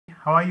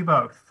How are you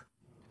both?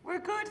 We're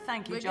good,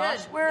 thank you, We're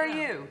Josh. good. Where are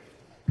Yeah. you?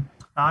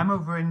 I'm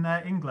over in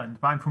England,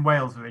 but I'm from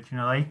Wales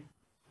originally.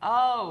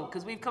 Oh,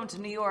 because we've come to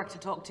New York to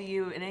talk to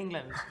you in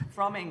England,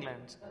 from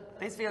England.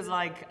 This feels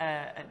like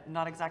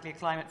not exactly a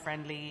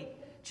climate-friendly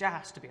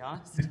chat, to be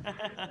honest.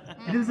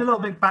 It is a little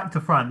bit back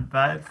to front,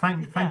 but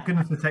thank Yeah,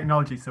 goodness for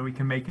technology so we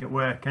can make it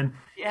work. And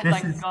yeah, this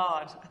thank is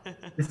God.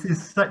 this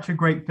is such a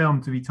great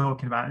film to be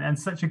talking about, and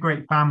such a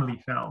great family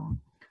film.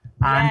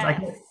 And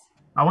Yes.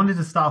 I wanted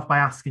to start off by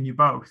asking you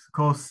both. Of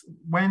course,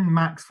 when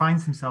Max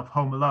finds himself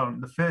home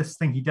alone, the first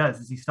thing he does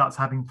is he starts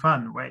having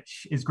fun,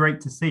 which is great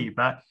to see.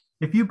 But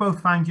if you both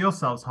find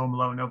yourselves home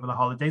alone over the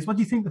holidays, what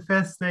do you think the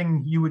first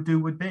thing you would do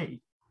would be?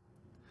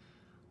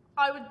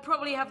 I would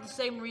probably have the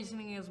same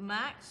reasoning as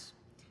Max.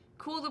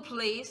 Call the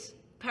police,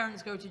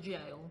 parents go to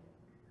jail.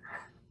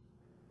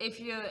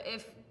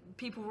 If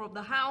people rob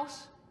the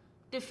house,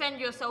 defend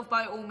yourself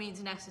by all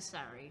means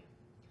necessary.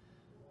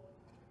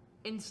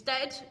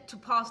 Instead, to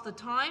pass the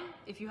time,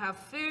 if you have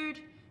food,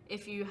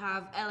 if you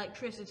have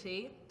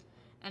electricity,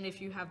 and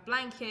if you have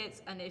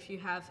blankets, and if you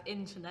have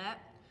internet,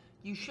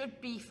 you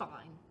should be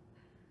fine.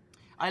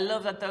 I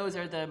love that those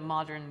are the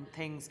modern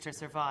things to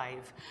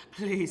survive.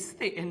 Please,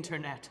 the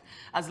internet.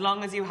 As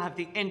long as you have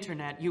the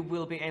internet, you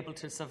will be able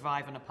to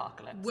survive an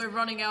apocalypse. We're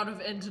running out of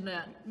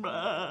internet.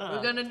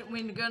 We're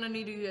gonna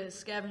need to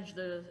scavenge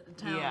the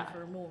town Yeah,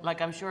 for more.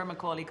 like I'm sure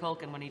Macaulay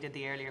Culkin, when he did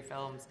the earlier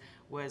films,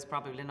 was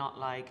probably not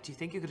like, do you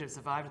think you could have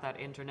survived without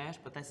internet?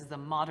 But this is the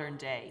modern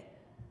day,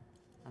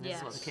 and this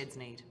is what the Yes. kids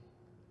need.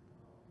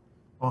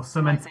 Awesome.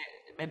 Some And might say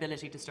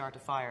ability to start a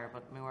fire,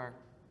 but more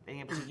being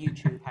able to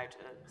YouTube how to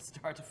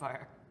start a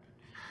fire.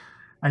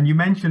 And you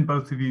mentioned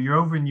both of you, you're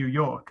over in New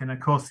York. And of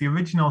course, the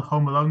original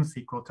Home Alone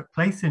sequel took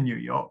place in New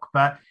York.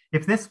 But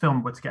if this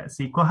film were to get a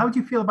sequel, how do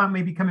you feel about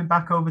maybe coming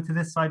back over to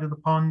this side of the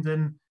pond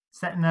and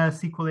setting a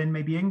sequel in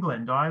maybe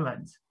England or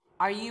Ireland?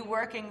 Are you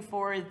working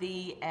for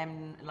the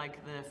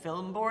like the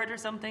film board or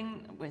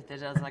something with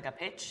it as like a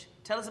pitch?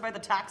 Tell us about the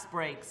tax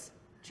breaks,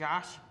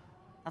 Josh.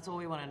 That's all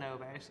we want to know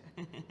about.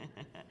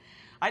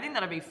 I think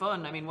that'd be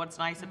fun. I mean, what's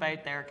nice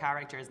about their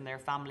characters and their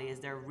family is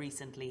they're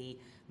recently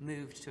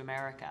moved to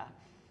America.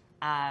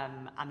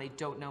 And they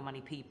don't know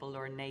many people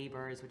or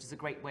neighbors, which is a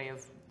great way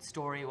of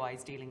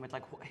story-wise dealing with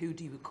like who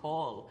do you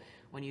call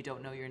when you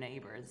don't know your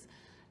neighbors.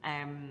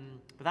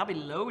 But that'd be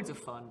loads of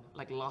fun,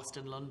 like Lost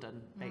in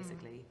London,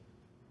 basically.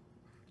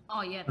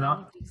 Oh yeah, that Well,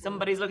 would be cool.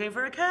 Somebody's looking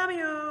for a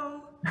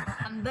cameo.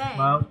 And then,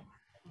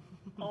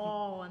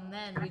 well, and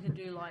then we could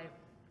do like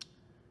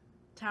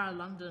Tower of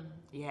London.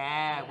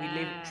 Yeah, we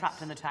live Yes.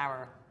 trapped in the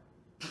tower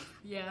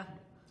Yeah,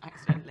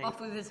 accidentally. off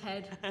with his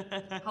head,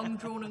 hung,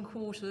 drawn, and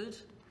quartered.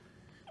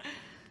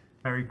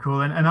 very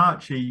cool. And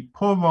Archie,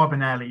 poor Rob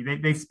and Ellie,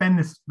 they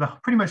spend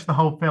pretty much the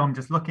whole film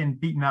just looking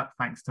beaten up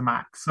thanks to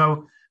Max.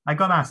 So I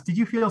got asked, did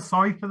you feel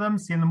sorry for them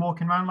seeing them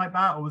walking around like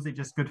that, or was it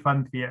just good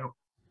fun for you?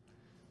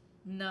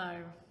 No,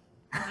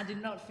 I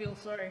did not feel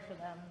sorry for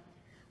them.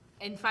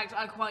 In fact,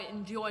 I quite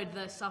enjoyed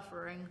their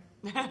suffering.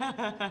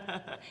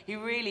 He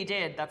really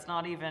did. That's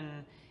not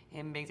even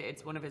him being.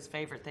 It's one of his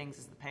favorite things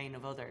is the pain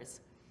of others,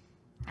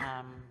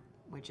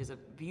 which is a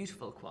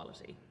beautiful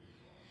quality.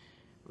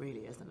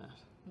 Really, isn't it?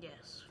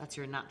 Yes, That's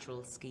your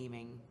natural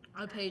scheming.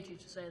 I paid you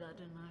to say that,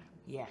 didn't I?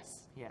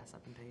 Yes, yes,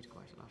 I've been paid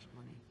quite a lot of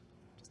money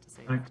just to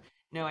say Like, that.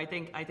 No, I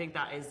think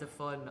that is the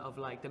fun of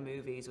like the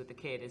movies with the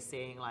kid is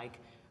seeing like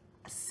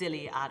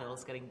silly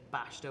adults getting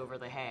bashed over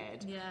the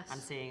head Yes. and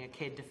seeing a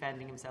kid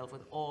defending himself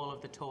with all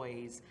of the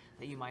toys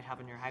that you might have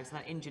in your house. And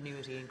that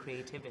ingenuity and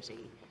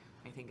creativity,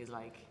 I think, is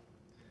like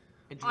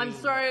a dream I'm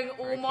throwing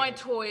for all a my kid.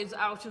 toys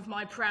out of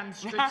my pram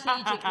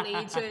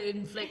strategically to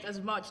inflict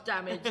as much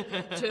damage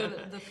to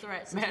the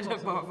threats as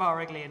possible.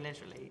 Metaphorically and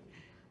literally.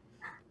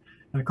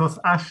 And of course,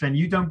 Ashlyn,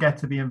 you don't get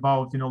to be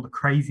involved in all the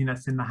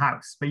craziness in the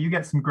house, but you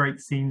get some great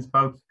scenes,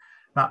 both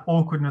that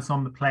awkwardness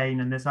on the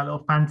plane and there's that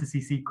little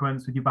fantasy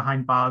sequence with you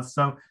behind bars.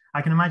 So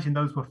I can imagine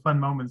those were fun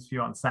moments for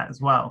you on set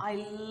as well.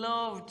 I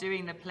love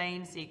doing the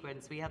plane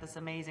sequence. We had this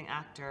amazing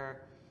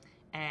actor.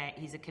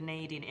 He's a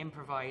Canadian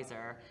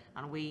improviser,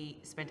 and we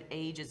spent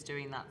ages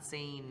doing that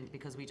scene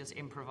because we just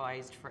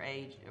improvised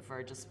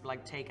for just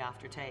like take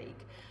after take,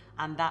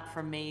 and that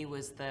for me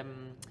was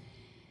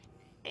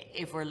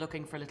if we're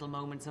looking for little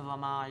moments of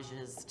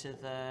homages to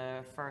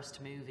the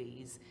first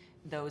movies,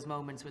 those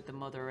moments with the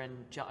mother and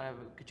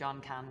John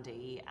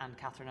Candy and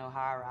Catherine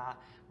O'Hara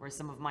were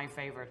some of my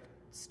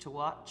favorites to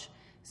watch.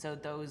 So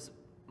those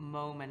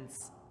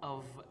moments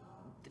of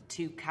the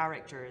two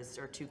characters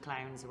or two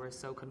clowns who are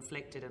so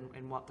conflicted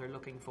in what they're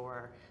looking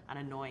for and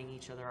annoying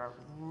each other are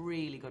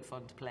really good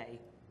fun to play.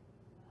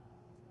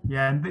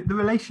 Yeah, and the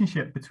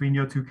relationship between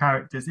your two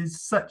characters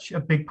is such a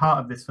big part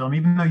of this film,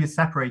 even though you're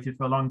separated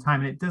for a long time.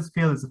 And it does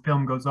feel as the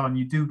film goes on,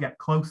 you do get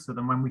closer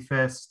than when we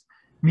first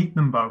meet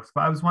them both.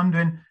 But I was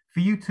wondering, for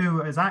you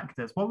two as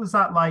actors, what was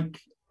that like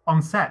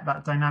on set,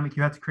 that dynamic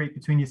you had to create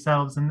between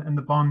yourselves and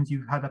the bond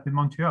you had up in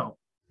Montreal?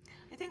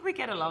 think we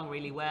get along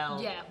really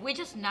well. Yeah, we're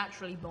just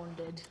naturally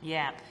bonded.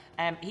 Yeah,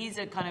 he's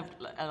a kind of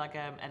like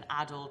an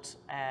adult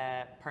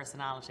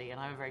personality, and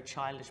I have a very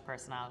childish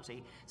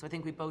personality. So I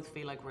think we both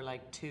feel like we're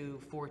like two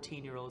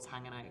 14-year-olds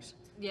hanging out.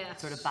 Yeah. It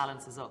sort of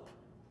balances up,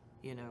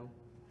 you know.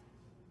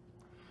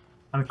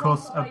 And of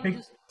course, a I big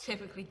just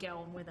typically get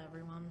on with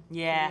everyone.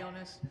 Yeah. To be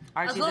honest.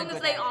 Archie's as a long as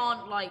good they egg.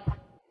 aren't like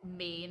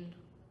mean.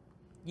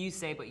 You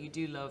say, but you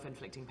do love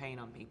inflicting pain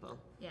on people.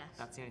 Yes.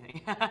 That's the only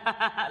thing. Look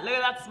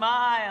at that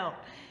smile.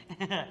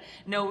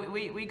 No,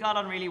 we got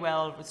on really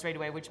well straight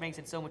away, which makes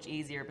it so much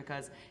easier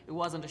because it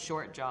wasn't a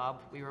short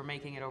job. We were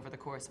making it over the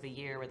course of a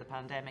year with the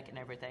pandemic and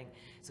everything.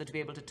 So to be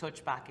able to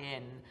touch back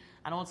in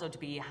and also to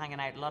be hanging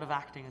out, a lot of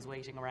acting is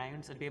waiting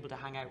around. So to be able to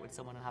hang out with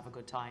someone and have a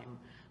good time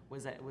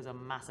was a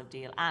massive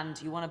deal.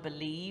 And you want to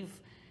believe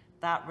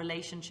that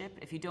relationship.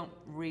 If you don't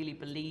really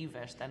believe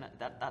it, then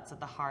that's at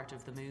the heart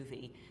of the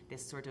movie,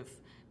 this sort of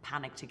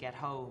panic to get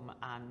home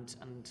and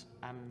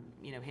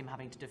you know, him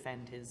having to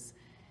defend his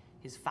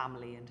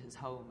family and his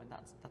home, and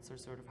that's the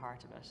sort of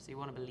heart of it. So you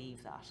want to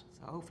believe that.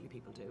 So hopefully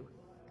people do.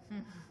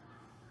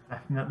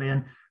 Definitely.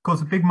 And of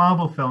course, a big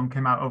Marvel film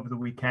came out over the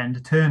weekend,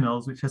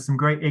 Eternals, which has some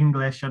great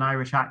English and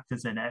Irish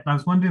actors in it. And I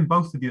was wondering,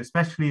 both of you,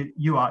 especially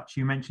you,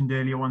 Archie, you mentioned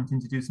earlier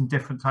wanting to do some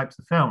different types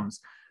of films.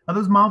 Are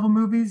those Marvel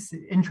movies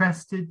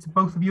interested to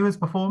both of you as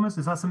performers?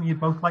 Is that something you'd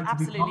both like to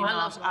be Absolutely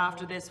part of? not.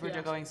 After this, we're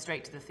Yes. going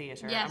straight to the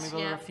theatre, Yes, and we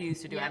will yeah.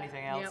 refuse to do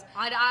anything else. Yeah.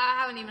 I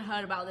haven't even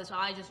heard about this.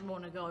 I just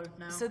want to go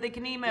now. So they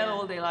can email Yeah.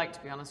 all they like,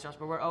 to be honest, Josh,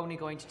 but we're only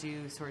going to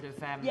do sort of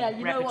yeah,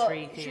 you know what?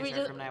 repertory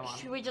theatre from now on.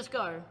 Should we just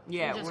go?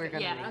 Yeah, Should we we're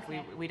just going to leave.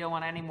 Okay. We don't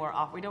want any more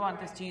off. We don't want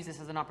this to use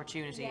this as an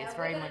opportunity. Yeah, It's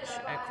very much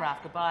a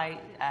craft goodbye,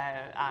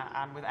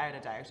 and without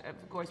a doubt.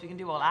 Of course, we can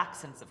do all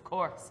accents, of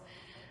course,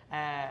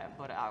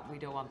 but we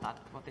don't want that.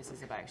 What this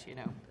is about, you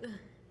know.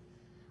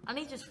 And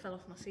he just fell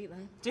off my seat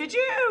then. Did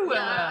you?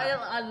 Yeah,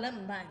 I let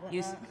him back. Like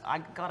that. I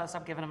gotta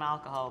stop giving him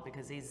alcohol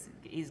because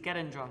he's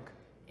getting drunk.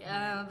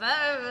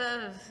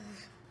 Yeah,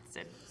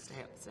 Stay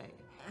up, stay.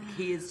 The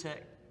key is to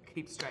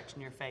keep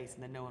stretching your face,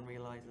 and then no one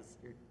realizes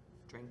you're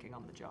drinking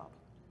on the job.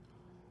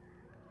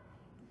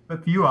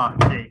 But for you,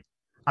 Archie,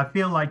 I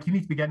feel like you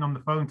need to be getting on the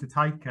phone to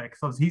Taika, because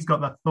obviously he's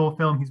got that Thor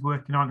film he's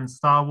working on in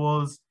Star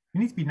Wars. You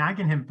need to be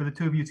nagging him for the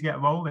two of you to get a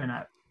role in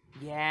it.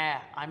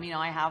 Yeah, I mean,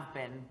 I have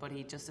been, but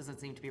he just doesn't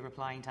seem to be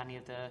replying to any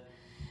of the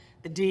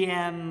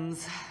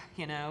DMs,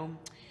 you know.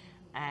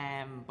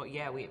 But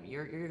yeah,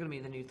 you're going to be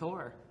the new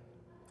Thor.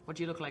 What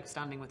do you look like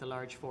standing with a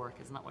large fork?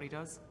 Isn't that what he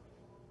does?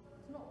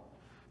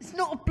 it's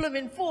not a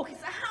blooming fork.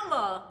 It's a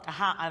hammer.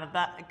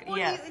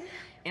 Yeah.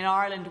 In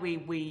Ireland,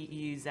 we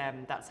use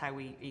that's how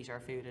we eat our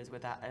food, is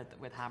with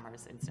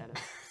hammers instead of.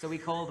 So we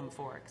call them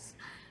forks.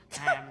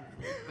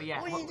 But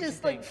yeah, Well, what you would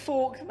just you like think?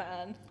 fork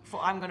man.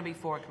 I'm going to be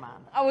fork man.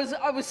 I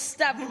was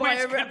stabbed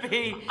by Which could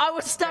be I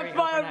was stabbed very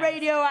by a organised.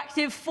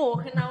 radioactive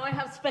fork, and now I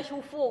have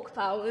special fork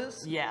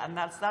powers. Yeah, and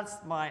that's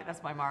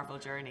my Marvel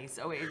journey.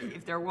 So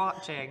if they're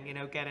watching, you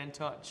know, get in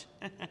touch.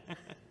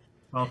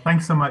 Well,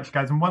 thanks so much,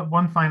 guys. And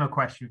one final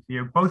question for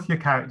you. Both your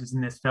characters in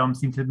this film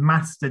seem to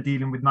master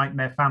dealing with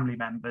nightmare family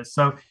members.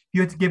 So if you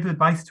had to give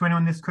advice to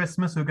anyone this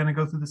Christmas who are going to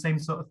go through the same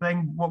sort of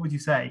thing, what would you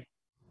say?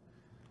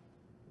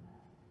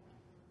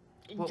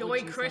 What Enjoy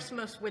would you say?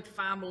 Christmas with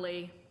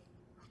family.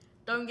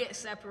 Don't get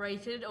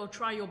separated, or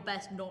try your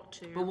best not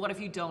to. But what if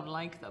you don't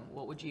like them?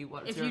 What's If your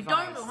you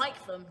advice? don't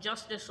like them,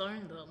 just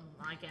disown them,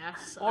 I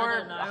guess. Or I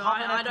don't know. hop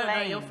on a I don't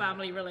know your plane.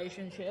 family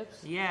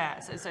relationships. Yeah,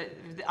 so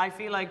I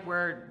feel like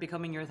we're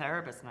becoming your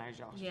therapist now,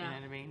 Josh. Yeah. You know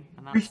what I mean?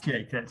 And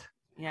Appreciate it.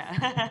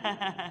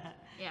 yeah.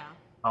 Yeah.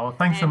 Oh, well,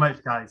 thanks so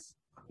much, guys.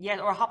 Yeah,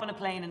 or hop on a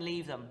plane and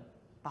leave them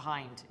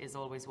behind is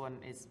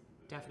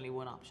definitely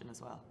one option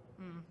as well.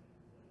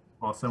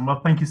 Awesome. Well,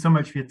 thank you so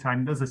much for your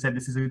time. As I said,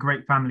 this is a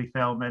great family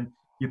film and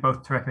you're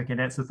both terrific in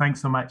it. So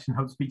thanks so much and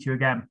hope to speak to you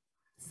again.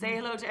 Say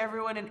hello to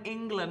everyone in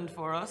England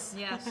for us.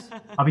 Yes.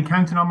 I'll be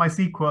counting on my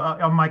sequel,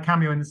 on my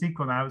cameo in the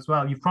sequel now as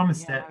well. You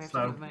promised Yeah, it, we have to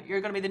so give them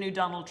you're going to be the new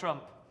Donald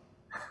Trump.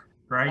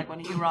 great. Like when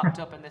he rocked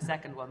up in the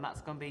second one,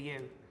 that's going to be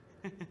you.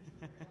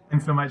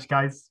 Thanks so much,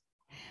 guys.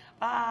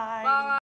 Bye. Bye.